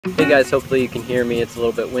Hey guys, hopefully you can hear me. It's a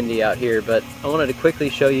little bit windy out here, but I wanted to quickly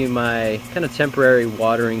show you my kind of temporary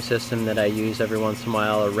watering system that I use every once in a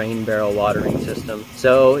while, a rain barrel watering system.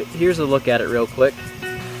 So here's a look at it real quick.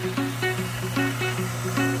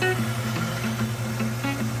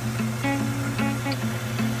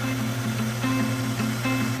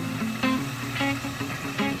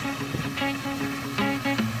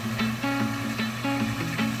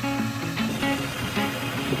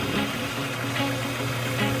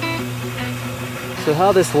 So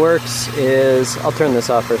how this works is, I'll turn this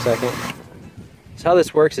off for a second. So how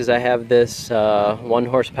this works is I have this 1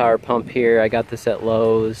 horsepower pump here. I got this at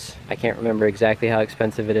Lowe's. I can't remember exactly how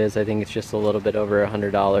expensive it is. I think it's just a little bit over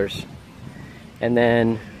 $100. And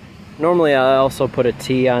then normally I also put a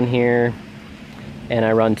T on here and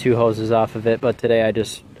I run 2 hoses off of it, but today I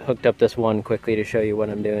just hooked up this one quickly to show you what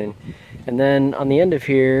I'm doing. And then on the end of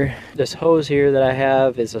here, this hose here that I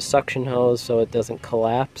have is a suction hose so it doesn't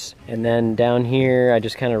collapse. And then down here, I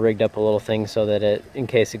just kind of rigged up a little thing so that it, in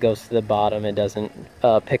case it goes to the bottom, it doesn't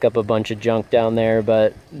pick up a bunch of junk down there.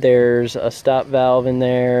 But there's a stop valve in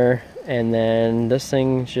there, and then this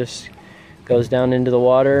thing just goes down into the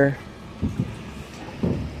water.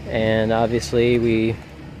 And obviously we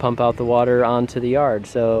pump out the water onto the yard.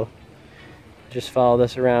 So just follow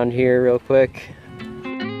this around here real quick.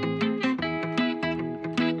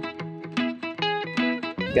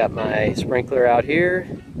 Got my sprinkler out here,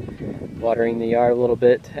 watering the yard a little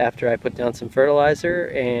bit after I put down some fertilizer,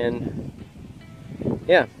 and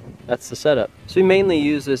yeah, that's the setup. So we mainly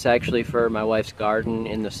use this actually for my wife's garden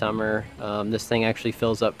in the summer. This thing actually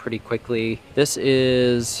fills up pretty quickly. This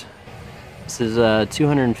is a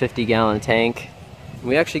 250 gallon tank.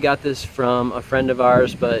 We actually got this from a friend of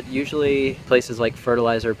ours, but usually places like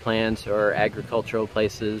fertilizer plants or agricultural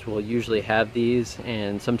places will usually have these,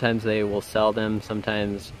 and sometimes they will sell them,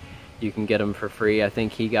 sometimes you can get them for free. I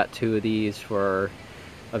think he got 2 of these for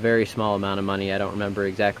a very small amount of money. I don't remember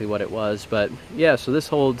exactly what it was, but yeah, so this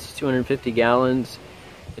holds 250 gallons.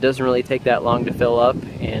 It doesn't really take that long to fill up,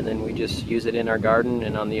 and then we just use it in our garden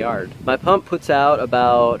and on the yard. My pump puts out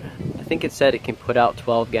about, I think it said it can put out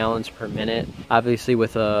 12 gallons per minute. Obviously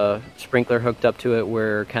with a sprinkler hooked up to it,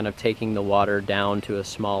 we're kind of taking the water down to a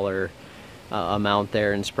smaller amount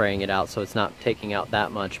there and spraying it out, so it's not taking out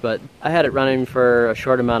that much. But I had it running for a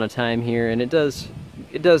short amount of time here, and it does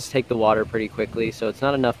take the water pretty quickly, so it's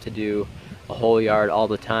not enough to do a whole yard all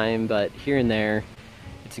the time, but here and there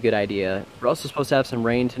it's a good idea. We're also supposed to have some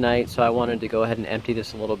rain tonight, so I wanted to go ahead and empty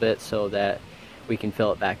this a little bit so that we can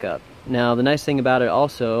fill it back up. Now the nice thing about it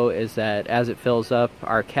also is that as it fills up,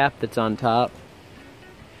 our cap that's on top,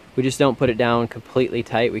 we just don't put it down completely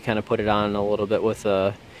tight. We kind of put it on a little bit with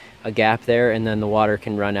a gap there, and then the water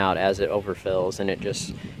can run out as it overfills, and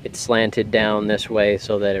it's slanted down this way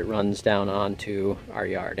so that it runs down onto our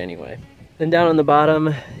yard anyway. Then down on the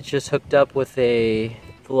bottom, it's just hooked up with a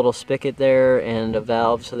little spigot there and a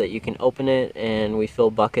valve so that you can open it, and we fill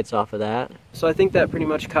buckets off of that. So I think that pretty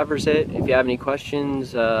much covers it. If you have any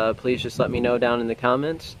questions, please just let me know down in the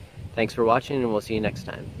comments. Thanks for watching, and we'll see you next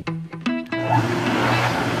time.